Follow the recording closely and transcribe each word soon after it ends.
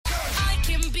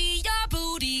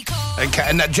Okay,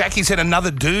 and Jackie said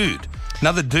another dude.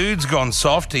 Another dude's gone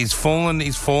soft. He's fallen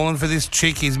for this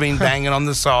chick. He's been banging on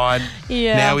the side.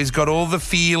 Yeah. Now he's got all the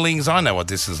feelings. I know what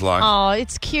this is like. Oh,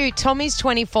 it's cute. Tommy's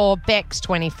 24, Beck's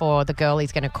 24. The girl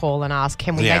he's going to call and ask,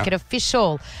 can we make it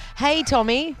official? Hey,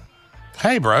 Tommy.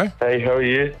 Hey, bro. Hey, how are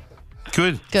you?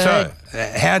 Good. Good. So,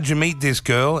 how'd you meet this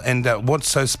girl, and what's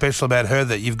so special about her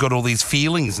that you've got all these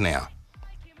feelings now?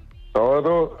 Oh,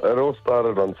 it all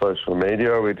started on social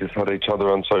media. We just had each other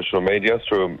on social media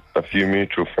through a few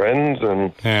mutual friends,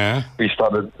 and Yeah. we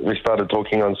started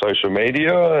talking on social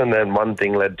media, and then one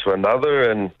thing led to another,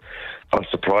 and I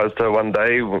surprised her one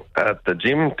day at the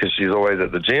gym because she's always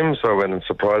at the gym. So I went and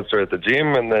surprised her at the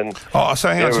gym, and then Oh, so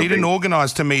hang on. Yeah, So you we've didn't been-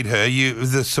 organise to meet her.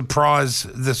 The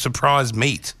surprise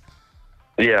meet.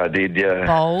 yeah, I did. Yeah.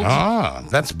 Bold. Ah,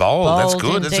 that's bold. That's Bold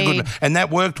good. That's a indeed. good. And that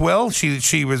worked well.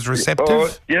 She was receptive. Oh,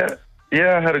 yeah.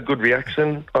 Yeah, I had a good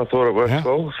reaction. I thought it worked Yeah.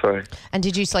 well. So And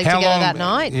did you sleep How together long? that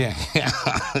night? Yeah,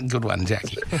 good one,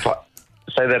 Jackie.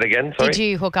 say that again. Sorry. Did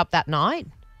you hook up that night?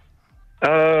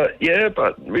 Yeah,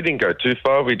 but we didn't go too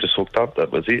far. We just hooked up.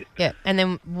 That was it. Yeah. And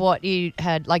then what you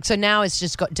had, so now it's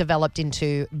just got developed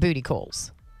into booty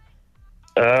calls.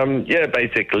 Yeah,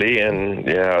 basically, and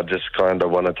yeah, I just kind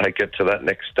of want to take it to that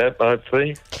next step,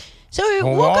 hopefully. So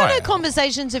Well, what why? kind of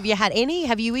conversations have you had?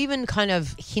 Have you even kind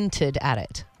of hinted at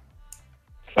it?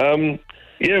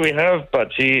 Yeah, we have,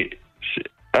 but she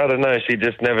I don't know, she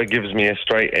just never gives me a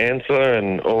straight answer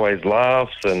and always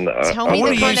laughs. And Tell me what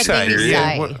the do kind you of thing say? you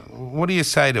Yeah, say. what do you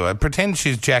say to her? Pretend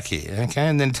she's Jackie, okay,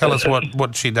 and then tell us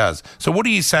what she does. So what do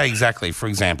you say exactly, for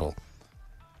example?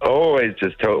 I always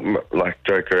just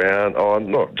joke around. Oh,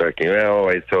 I'm not joking around. I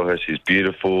always tell her she's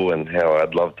beautiful and how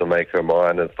I'd love to make her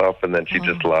mine and stuff. And then she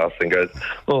just laughs and goes,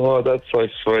 "Oh, that's so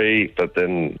sweet." But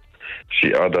then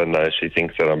I don't know, she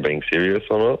thinks that I'm being serious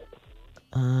or not.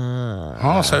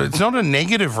 Oh, so it's not a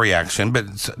negative reaction, but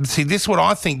see, this is what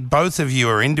I think. Both of you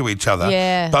are into each other.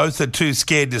 Yeah. Both are too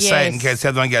scared to say it in Yes. case the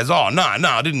other one goes, "Oh, no,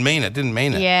 I didn't mean it.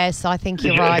 Yes, I think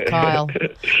you're right, Kyle.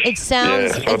 It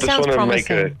sounds I just want to make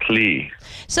promising. her clear.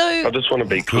 So I just want to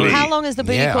be clear. how long has the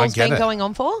booty Yeah, I calls get been it. going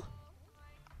on for?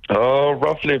 Oh,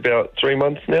 roughly about 3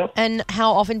 months now. And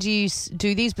how often do you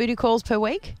do these booty calls per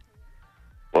week?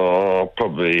 Oh,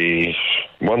 probably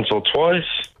once or twice.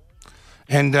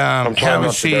 And trying how not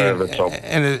is to she? go over the top.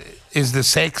 And is the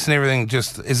sex and everything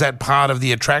is that part of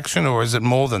the attraction, or is it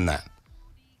more than that?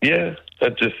 Yeah,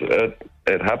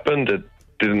 it happened. It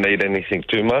didn't need anything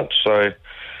too much, so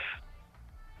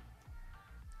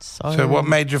So what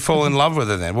made you fall in love with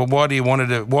her then? Well, why do you want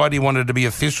it to be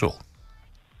official?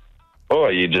 oh,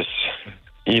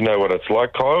 you know what it's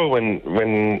like, Kyle.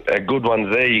 When a good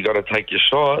one's there, you got to take your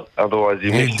shot. Otherwise,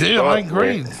 you miss You the do, shot. I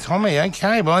agree, Tommy.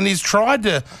 Okay, well, and he's tried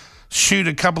to shoot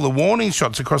a couple of warning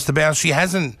shots across the bow. She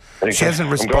hasn't I'm going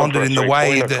responded for a in the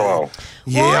way three-pointer, that. Kyle.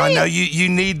 Yeah, Why? I know you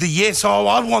need the yes. Oh,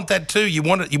 I want that too. You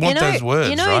want it. You want those words,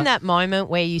 You know, right? in that moment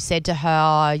where you said to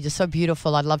her, "Oh, you're so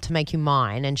beautiful. I'd love to make you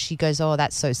mine," and she goes, "Oh,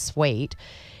 that's so sweet."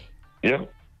 Yeah.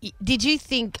 Did you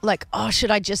think like, "Oh, should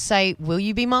I just say, will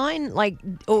you be mine?" Like,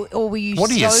 or were you?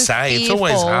 What do you so say? It's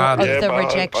always fearful hard. of Yeah, the but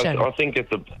rejection. I think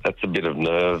it's a bit of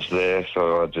nerves there,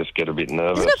 so I just get a bit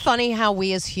nervous. Isn't it funny how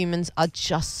we as humans are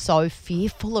just so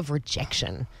fearful of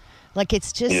rejection? Like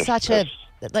it's just Yes, such yes.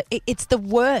 it's the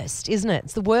worst, isn't it?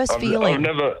 It's the worst I've feeling.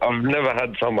 never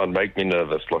had someone make me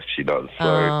nervous like she does. So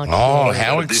Oh,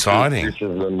 how this exciting! This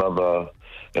is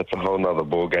that's a whole nother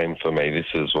ball game for me. This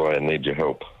is why I need your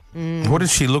help. What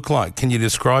does she look like? Can you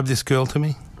describe this girl to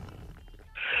me?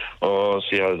 Oh,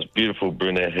 she has beautiful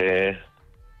brunette hair,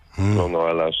 long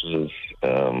eyelashes,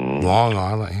 Long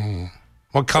eyelid. Yeah.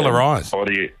 What colour eyes?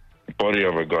 body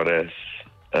of a goddess.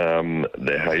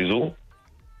 They're hazel,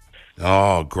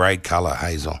 Oh, great colour,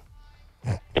 hazel.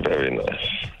 very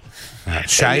nice.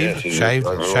 Shaved, she's shaved,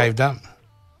 overall- shaved up.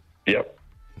 Yep.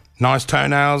 Nice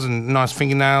toenails and nice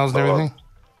fingernails and everything.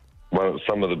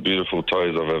 Some of the beautiful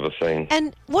toes I've ever seen.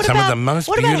 And what Some of about the most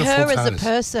what about beautiful her as a toes.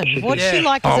 person? What's she Yeah.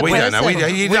 like as Oh, a we person? don't know.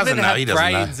 He doesn't Women know. have He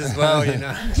doesn't know. brains as well, you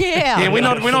know. Yeah, Yeah, we're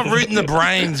not reading the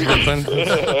brains, Brooklyn.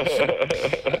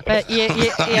 but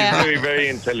yeah. Very, very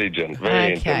intelligent.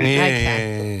 Very Okay.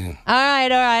 intelligent. Yeah. All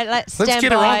right. Let's Let's stand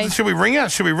get her by. on. Should we ring her?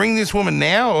 Should we ring this woman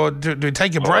now, or do we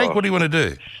take a break? Oh. What do you want to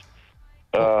do?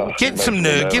 Get Makes some me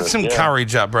nerve. Get nervous, some yeah.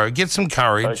 courage up, bro. Get some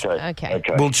courage. Okay.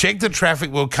 We'll check the traffic.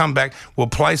 We'll come back. We'll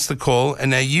place the call.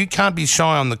 And now you can't be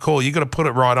shy on the call. You got to put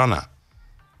it right on her.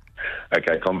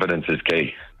 Okay, confidence is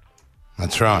key.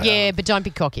 That's right. Yeah, but don't be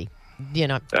cocky.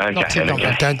 not too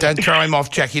dominant. Don't throw him off,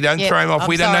 Jackie. Don't Yeah, throw him off. I'm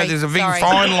We don't sorry, know. There's a big sorry.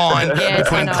 fine line Yes,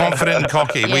 between I know. confident and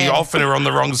cocky. We Yeah. often are on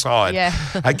the wrong side. Yeah.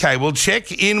 Okay, we'll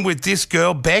check in with this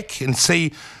girl, Beck, and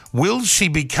see, will she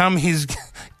become his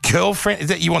girlfriend? Is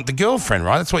that you want the girlfriend,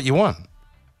 right? That's what you want.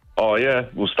 Oh, yeah,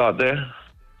 we'll start there.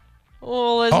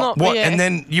 Oh, there's not. what? Yeah. And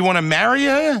then you want to marry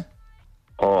her?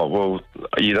 Oh, well,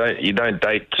 you don't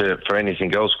date for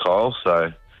anything else, Kyle,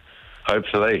 so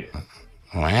hopefully.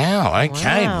 Wow,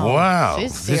 okay, wow.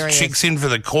 This is This serious. chick's in for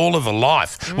the call of her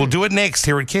life. We'll do it next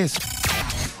here at Kiss.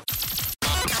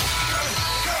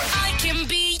 I can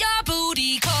be your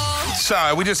booty call.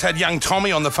 So we just had young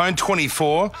Tommy on the phone,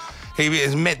 24. He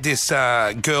has met this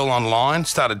girl online,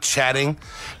 started chatting,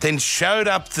 then showed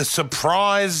up a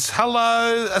surprise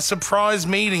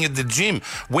meeting at the gym.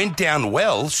 Went down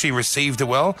well, she received it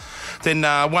well. Then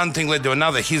one thing led to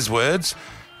another, his words,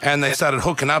 and they started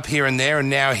hooking up here and there, and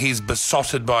now he's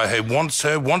besotted by her, wants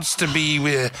to be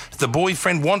with the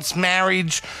boyfriend, wants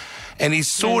marriage. And he's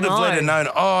sort of let her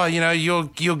know,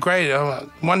 you're great.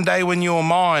 One day when you're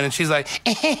mine. And she's like,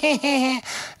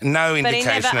 no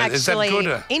indication. But he never Is that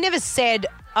good? he never said,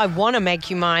 I want to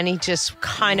make you mine. He just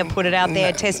kind of put it out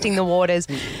there, testing the waters.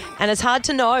 And it's hard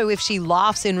to know if she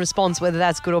laughs in response, whether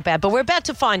that's good or bad. But we're about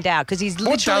to find out because he's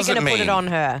literally going to put it on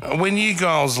her. When you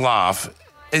girls laugh,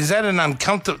 is that an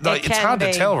uncomfortable... It's hard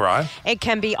to tell, right? It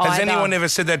can be Has either. anyone ever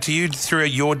said that to you through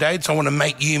your dates? I want to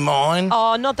make you mine.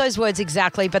 Oh, not those words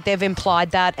exactly, but they've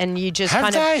implied that, and you just Have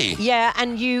kind they? of... Yeah,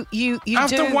 and you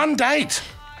After do... one date.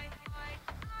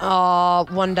 Oh,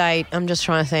 one date. I'm just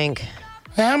trying to think.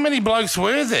 How many blokes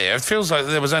were there? It feels like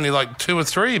there was only like 2 or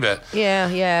 3, but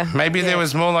Yeah. maybe there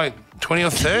was more like 20 or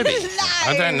 30.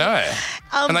 I don't know.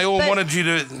 And they all wanted you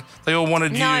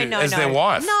as their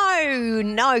wife.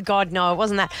 No, God, no, it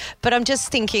wasn't that. But I'm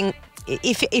just thinking,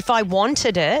 if I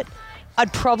wanted it,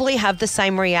 I'd probably have the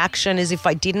same reaction as if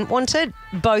I didn't want it.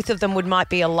 Both of them might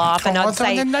be a laugh, and I'd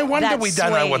say, no wonder that's we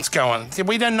don't know sweet. what's going on.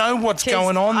 We don't know what's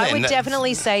going on then. I would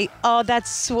definitely say, oh, that's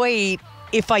sweet,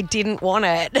 if I didn't want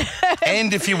it.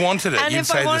 And if you wanted it, And you'd if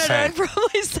say I wanted the same. it, I'd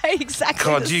probably say exactly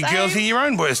God, the you same. girls are your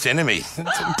own worst enemy.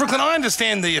 Brooklyn, I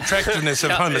understand the attractiveness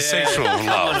of homosexual love. Come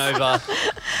on over.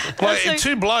 Like, So-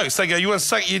 2 blokes, they go, you want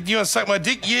to suck my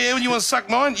dick? Yeah, you want to suck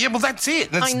mine? Yeah, well, that's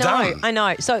it. That's done. I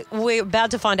know. So we're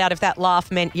about to find out if that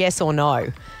laugh meant yes or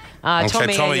no.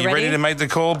 Okay, Tommy, you ready to make the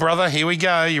call, brother? Here we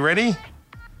go. You ready?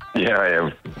 Yeah, I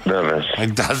am nervous. He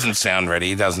doesn't sound ready.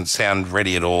 He doesn't sound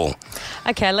ready at all.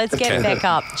 Okay, let's get Okay. Beck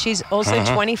up. She's also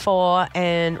 24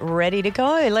 and ready to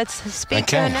go. Let's speak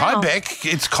to her Okay. now. Hi, Beck.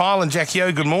 It's Kyle and Jackie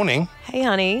O. Good morning. Hey,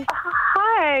 honey.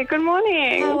 Hi, good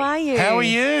morning. How are you? How are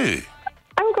you?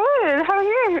 I'm good. How are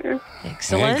you?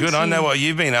 Excellent. Yeah, good. I know what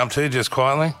you've been up to, just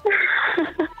quietly.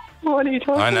 What are you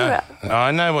talking I know. about?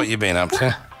 I know what you've been up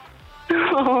to.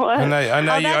 What? I know Oh, you.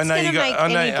 I that's know going you to got. make I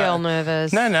know. any girl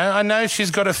nervous. No. I know she's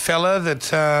got a fella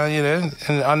that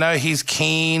and I know he's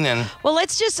keen and. Well,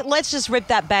 let's just rip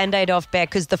that Band-Aid off, Beck,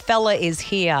 because the fella is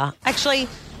here. Actually,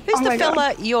 who's Oh the my God.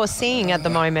 fella you're seeing at the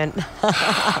moment?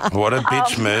 What a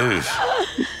bitch move.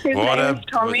 His What a- name's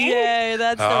Tommy. Yeah,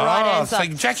 that's the right answer. So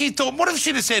Jackie thought, what if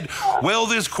she'd have said, well,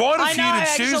 there's quite a I few know, to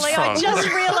choose actually. from. I just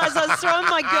realised I was throwing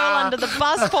my girl under the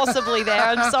bus possibly there.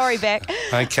 I'm sorry, Beck.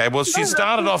 Okay, well, she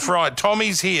started off right.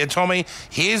 Tommy's here. Tommy,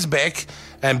 here's Beck.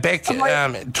 And Beck,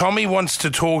 Tommy wants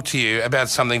to talk to you about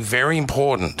something very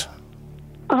important.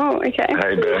 Oh, okay.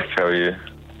 Hey, Beth, how are you?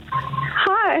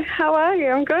 Hi, how are you?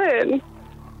 I'm good.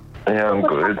 Yeah, I'm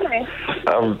good.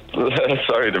 happening?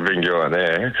 Sorry to bring you on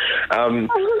air.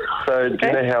 So, do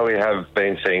you know how we have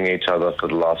been seeing each other for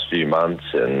the last few months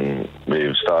and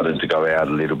we've started to go out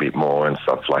a little bit more and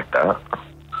stuff like that?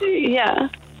 Yeah.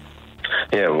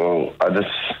 Yeah, well,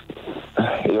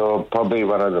 you're probably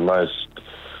one of the most,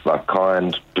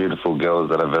 kind, beautiful girls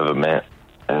that I've ever met.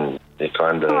 And you're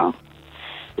kind of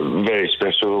very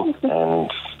special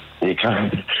and you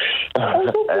kind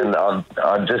and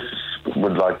I just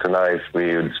would like to know if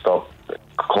we would stop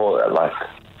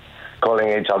calling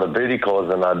each other booty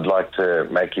calls, and I'd like to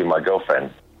make you my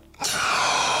girlfriend.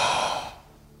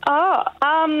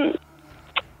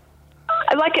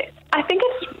 I think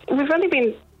we've only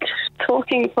been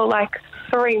talking for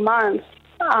 3 months.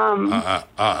 Yeah,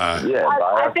 but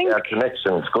I think- our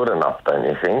connection's good enough, don't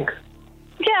you think?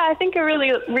 Yeah, I think you're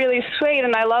really, really sweet,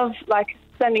 and I love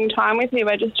spending time with you.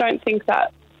 I just don't think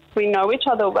that we know each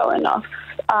other well enough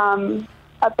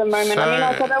at the moment. I mean,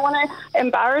 I don't want to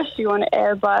embarrass you on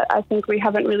air, but I think we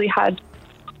haven't really had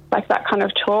that kind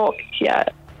of talk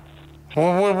yet.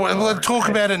 Well, let's talk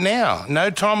about it now. No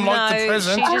time like the No,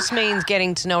 present. she just means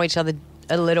getting to know each other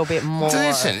a little bit more.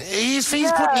 Listen, if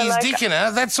he's putting his dick in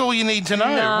her, that's all you need to know.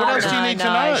 What else do you need to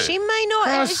know? She may not.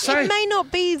 Christ's It sake. may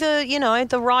not be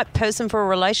the right person for a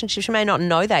relationship. She may not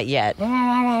know that yet.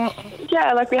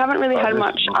 Yeah, like we haven't really had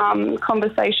much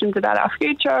conversations about our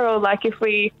future, or like if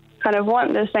we kind of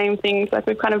want the same things. Like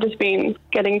we've kind of just been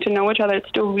getting to know each other. It's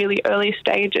still really early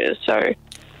stages, so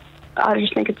I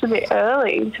just think it's a bit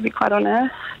early, to be quite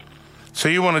honest. So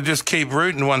you want to just keep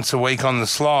rooting once a week on the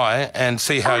sly and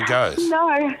see how it goes? No,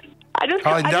 I just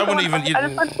want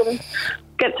to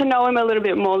get to know him a little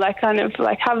bit more, like kind of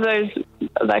like have those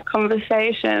like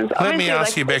conversations. Let me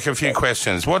ask you, Beck, a few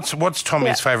questions. What's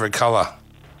Tommy's favourite colour?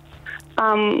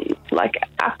 Like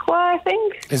aqua, I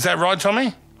think. Is that right,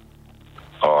 Tommy?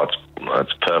 Oh,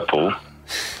 it's purple.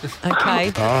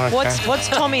 Okay. What's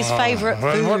Tommy's favourite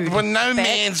food? Well, no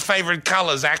man's favourite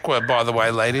colour's aqua, by the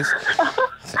way, ladies.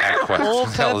 It's aqua. Or What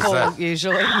the hell is purple, that?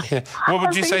 usually. What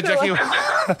would you say, Jackie?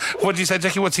 What would you say,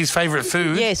 Jackie? What's his favourite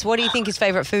food? Yes, what do you think his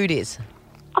favourite food is?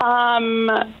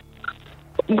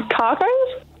 Tacos.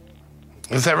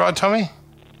 Is that right, Tommy?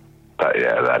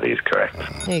 Yeah, that is correct.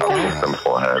 There you I go. list them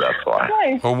for her, that's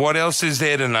why. Well, what else is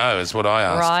there to know is what I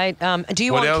asked. Right. Do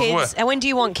you What want else? kids? What? And when do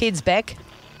you want kids, Beck?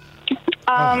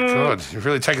 Oh, God. You're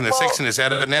really taking the sexiness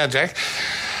out of it now, Jack.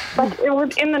 Like it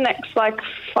was in the next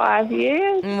 5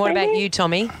 years. And what about you,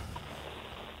 Tommy?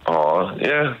 Oh,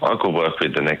 yeah, I could work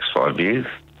with the next 5 years.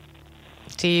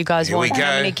 Do you guys Here we want?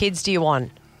 How go. many kids do you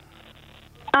want?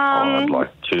 I'd like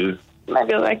to.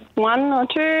 Maybe like 1 or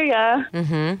 2, yeah.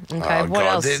 Okay. Oh, what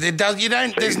God. else?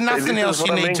 There's nothing this is else what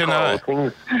you I need mean, to Kyle.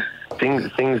 know.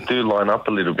 Things do line up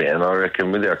a little bit, and I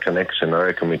reckon with our connection,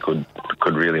 we could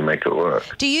really make it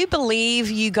work. Do you believe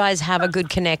you guys have a good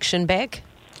connection, Beck?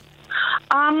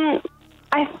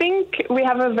 I think we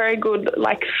have a very good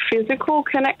like physical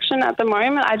connection at the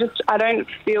moment. I don't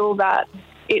feel that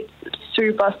it's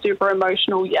super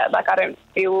emotional yet. Like I don't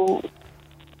feel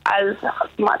as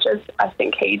much as I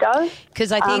think he does.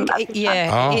 Because I think,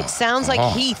 it sounds like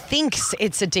Oh. he thinks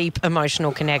it's a deep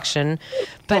emotional connection.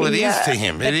 But Well, it is to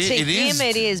him. But It to is him,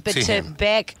 it is. But to to him.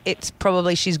 Beck, it's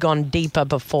probably she's gone deeper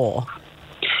before.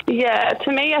 Yeah,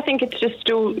 to me, I think it's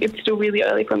still really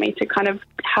early for me to kind of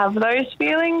have those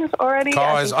feelings already.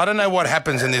 Guys, I don't know what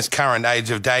happens in this current age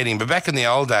of dating, but back in the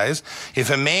old days, if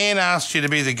a man asked you to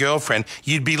be the girlfriend,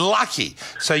 you'd be lucky.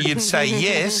 So you'd say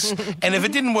yes, and if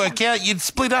it didn't work out, you'd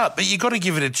split up. But you got to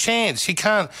give it a chance. You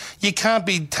can't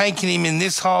be taking him in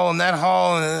this hole and that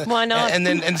hole. Why not?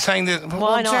 And saying that, well,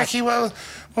 Why not? Jackie, well,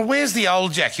 where's the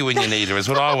old Jackie when you need her? Is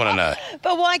what I want to know.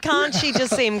 But why can't she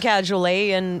just see him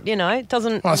casually and, it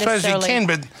doesn't Well, I suppose you necessarily can,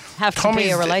 but have to Tommy's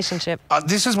be a relationship?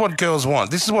 This is what girls want.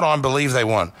 This is what I believe they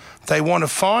want. They want to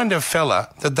find a fella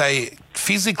that they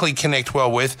physically connect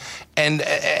well with and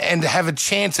have a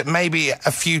chance at maybe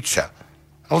a future.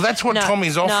 Well, that's what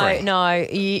Tommy's offering. No,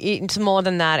 it's more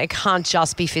than that. It can't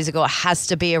just be physical. It has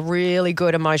to be a really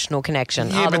good emotional connection.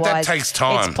 Yeah, but that Otherwise, takes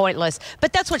time. It's pointless.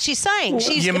 But that's what she's saying.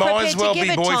 She's You might as prepared well to be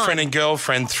give it boyfriend time. and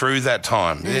girlfriend through that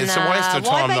time. It's a waste of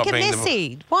Why time make not it being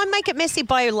messy? Why make it messy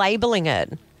by labelling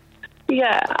it?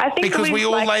 Yeah, I think because we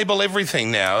all like, label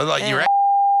everything now. Like your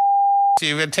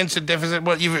you've attention deficit.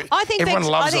 I think everyone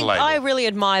loves a label. I really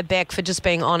admire Beck for just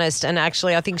being honest, and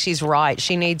actually, I think she's right.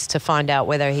 She needs to find out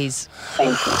whether he's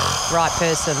right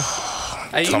person.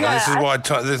 Are you Tommy, guys,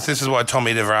 this is why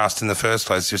Tommy never asked in the first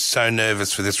place. He was so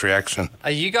nervous for this reaction.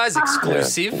 are you guys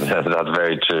exclusive? That's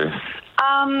very true.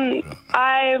 I'm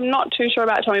not too sure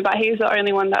about Tommy, but he's the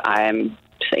only one that I'm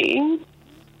seeing.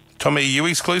 Tommy, are you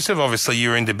exclusive? Obviously,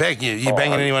 you're into Beck. You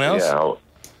banging anyone else? Yeah,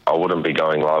 I wouldn't be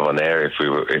going live on air if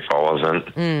I wasn't.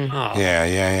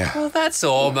 Yeah. Well, that's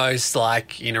almost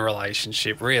like in a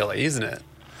relationship, really, isn't it?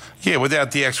 Yeah,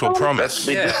 without the actual promise.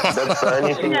 Yeah. That's the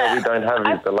only thing that we don't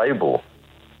have is the label.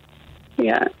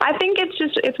 Yeah, I think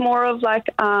it's more of like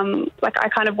I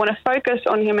kind of want to focus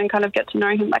on him and kind of get to know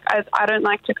him. Like I don't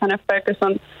like to kind of focus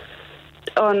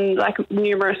on like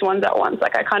numerous ones at once.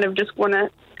 Like I kind of just want to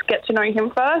get to know him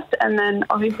first, and then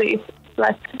obviously if,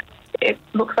 like it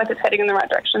looks like it's heading in the right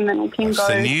direction, then we can It's go.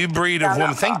 the new breed of down woman.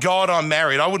 that Thank path. God I'm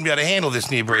married. I wouldn't be able to handle this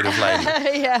new breed of lady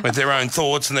with their own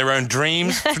thoughts and their own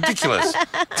dreams. It's ridiculous.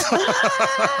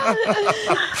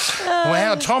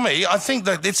 Wow, Tommy, I think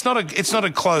that it's not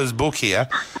a closed book here.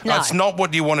 No. It's not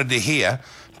what you wanted to hear.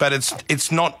 But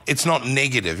it's not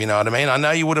negative, you know what I mean? I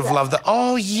know you would have loved that.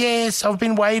 Oh yes, I've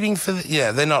been waiting for.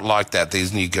 Yeah, they're not like that.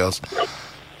 These new girls,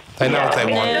 they know what they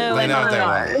want. No, They know what they no.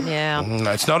 want. Yeah.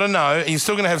 No, it's not a no. Are you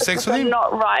still going to have sex with him?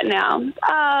 Not right now.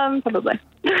 Probably.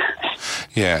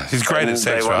 Yeah, he's great at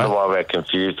sex, They wonder right? why we're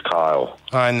confused, Kyle.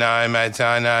 I know, mate.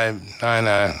 I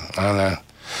know.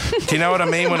 Do you know what I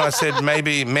mean when I said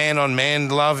maybe man-on-man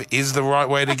love is the right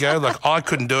way to go? Like, I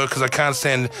couldn't do it because I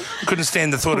couldn't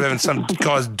stand the thought of having some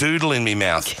guy's doodle in my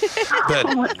mouth. But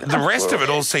the rest of it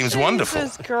all seems wonderful.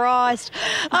 Jesus Christ.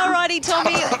 All righty,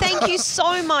 Tommy, thank you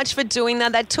so much for doing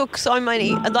that. That took so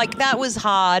many, that was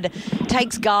hard.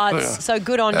 Takes guts, so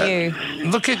good on you.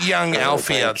 Look at young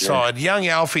Alfie outside. Young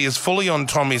Alfie is fully on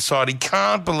Tommy's side. He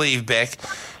can't believe Beck.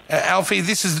 Alfie,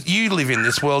 you live in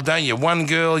this world, don't you? One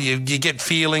girl, you get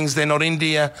feelings, they're not into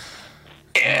you.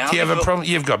 Yeah. Do you have a problem?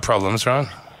 You've got problems, right?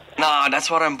 No, that's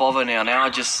why I don't bother now. Now I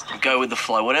just go with the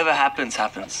flow. Whatever happens,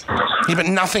 happens. Yeah, but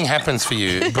nothing happens for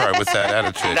you, bro, with that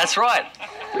attitude. That's right.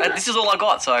 This is all I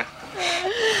got, so...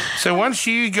 So once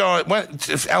you go...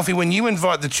 Alfie, when you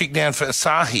invite the chick down for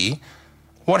Asahi,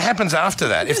 what happens after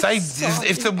that? If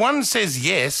the one says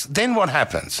yes, then what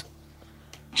happens?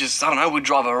 Just, I don't know, we'll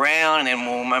drive around and then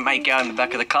we'll make out in the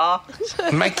back of the car.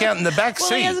 Make out in the back seat?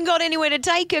 Well, he hasn't got anywhere to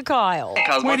take her, Kyle.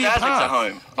 Because my dad's at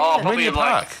home. Oh, Where do probably you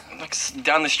park? like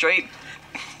down the street.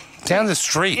 Down the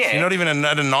street? Yeah. You're not even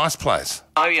at a nice place?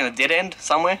 Oh, you're in a dead end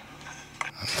somewhere?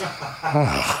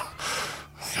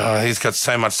 Oh, he's got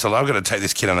so much to love. I've got to take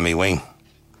this kid under my wing.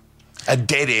 A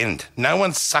dead end. No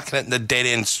one's sucking it in the dead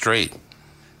end street.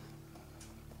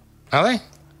 Are they?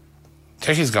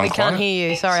 Jacky's gone We quiet. can't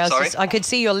hear you. Sorry, I could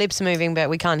see your lips moving, but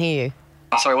we can't hear you.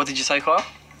 Oh, sorry, what did you say, Kyle?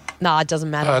 No, it doesn't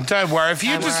matter. Don't worry. If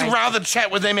you Don't just worry. rather chat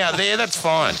with them out there, that's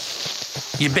fine.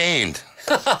 You're banned.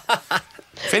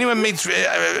 If anyone meets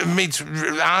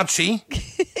Archie,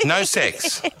 no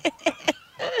sex.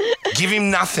 Give him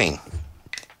nothing.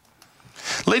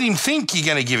 Let him think you're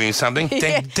going to give him something.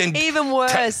 Then even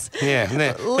worse. Then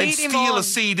Lead him steal on. a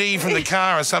CD from the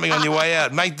car or something on your way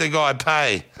out. Make the guy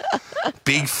pay.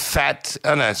 Big fact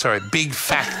Hunt is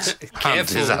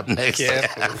up next. Y'all been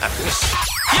great.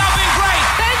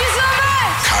 Thank you so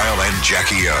much. Kyle and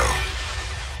Jackie O.